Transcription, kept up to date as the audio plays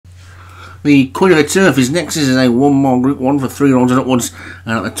The Queen of the Turf is next. This is a 1-mile Group 1 for 3 year olds and upwards.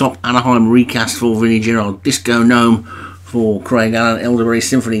 And at the top, Anaheim Recast for Vinnie Gerard, Disco Gnome for Craig Allen, Elderberry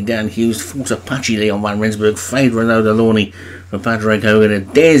Symphony, Dan Hughes, Fort Apache, Leon Van Rensburg, Fade Renaud Delaunay for Patrick Hogan,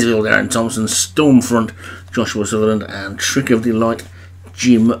 Daresville, Darren Thompson, Stormfront, Joshua Sutherland, and Trick of Delight,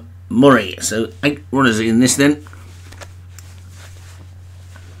 Jim Murray. So 8 runners in this then.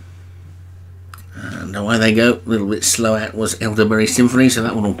 And away they go. A little bit slow out was Elderberry Symphony, so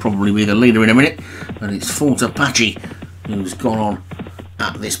that one will probably be the leader in a minute. And it's Fort Apache who's gone on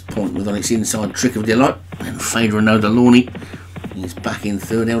at this point with on its inside Trick of Delight, and Fade Renaud Delaunay is back in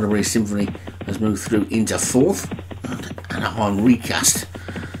third. Elderberry Symphony has moved through into fourth, and Anaheim Recast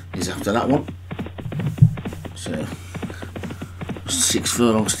is after that one. So 6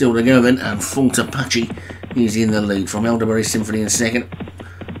 furlongs still to go then, and Fort Apache is in the lead from Elderberry Symphony in second.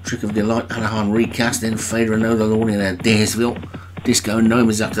 Trick of Delight, Anaheim Recast, then Fade Renaud Delaunay and Daresville. Disco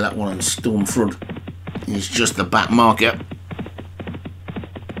Gnome is after that one, and Stormfront is just the back marker.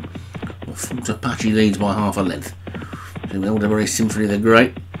 Fort Apache leads by half a length. So Elderberry Symphony the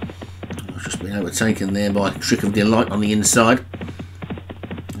Great has just been overtaken there by Trick of Delight on the inside.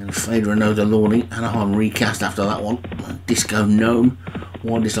 And Fade Renaud Delaunay, Anaheim Recast after that one. And Disco Gnome,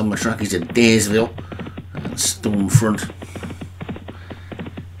 widest on the track is at Daresville. And Stormfront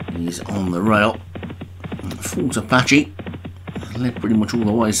is on the rail. And Fort Apache led pretty much all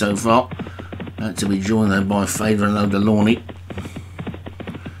the way so far. About to be joined though by Fade Renaud Delaunay.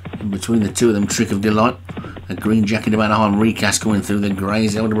 Between the two of them, Trick of Delight, a green jacket of Anaheim Recast coming through the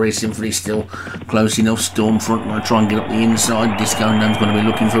greys. Elderberry Symphony still close enough. Stormfront going to try and get up the inside. Disco Gnome's going to be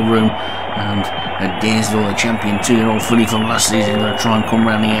looking for room, and Daresville, the champion 2-year-old filly from last season, going to try and come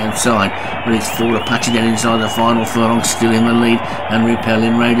round the outside. But it's Fort Apache then inside the final furlong, still in the lead, and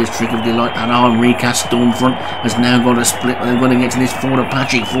Repelling Raiders, Trick of Delight, Anaheim Recast. Stormfront has now got a split. They're going to get to this Fort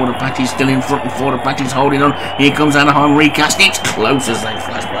Apache. Fort Apache's still in front, and Fort Apache's holding on. Here comes Anaheim Recast. It's close as they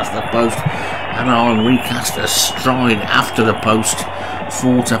flash past the post. Anaheim Recast astride after the post.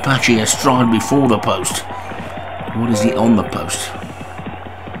 Fort Apache astride before the post. What is he on the post?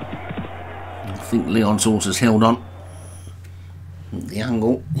 I think Leon's horse has held on. The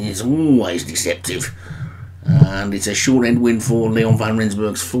angle is always deceptive. And it's a short end win for Leon Van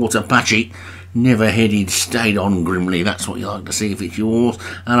Rensburg's Fort Apache. Never headed, stayed on grimly. That's what you like to see if it's yours.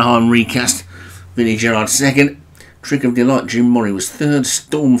 Anaheim Recast, Vinnie Gerard second. Trick of Delight, Jim Murray was third.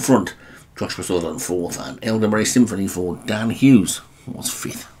 Stormfront, Joshua Sutherland fourth, and Elderberry Symphony for Dan Hughes was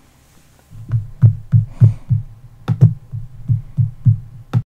fifth.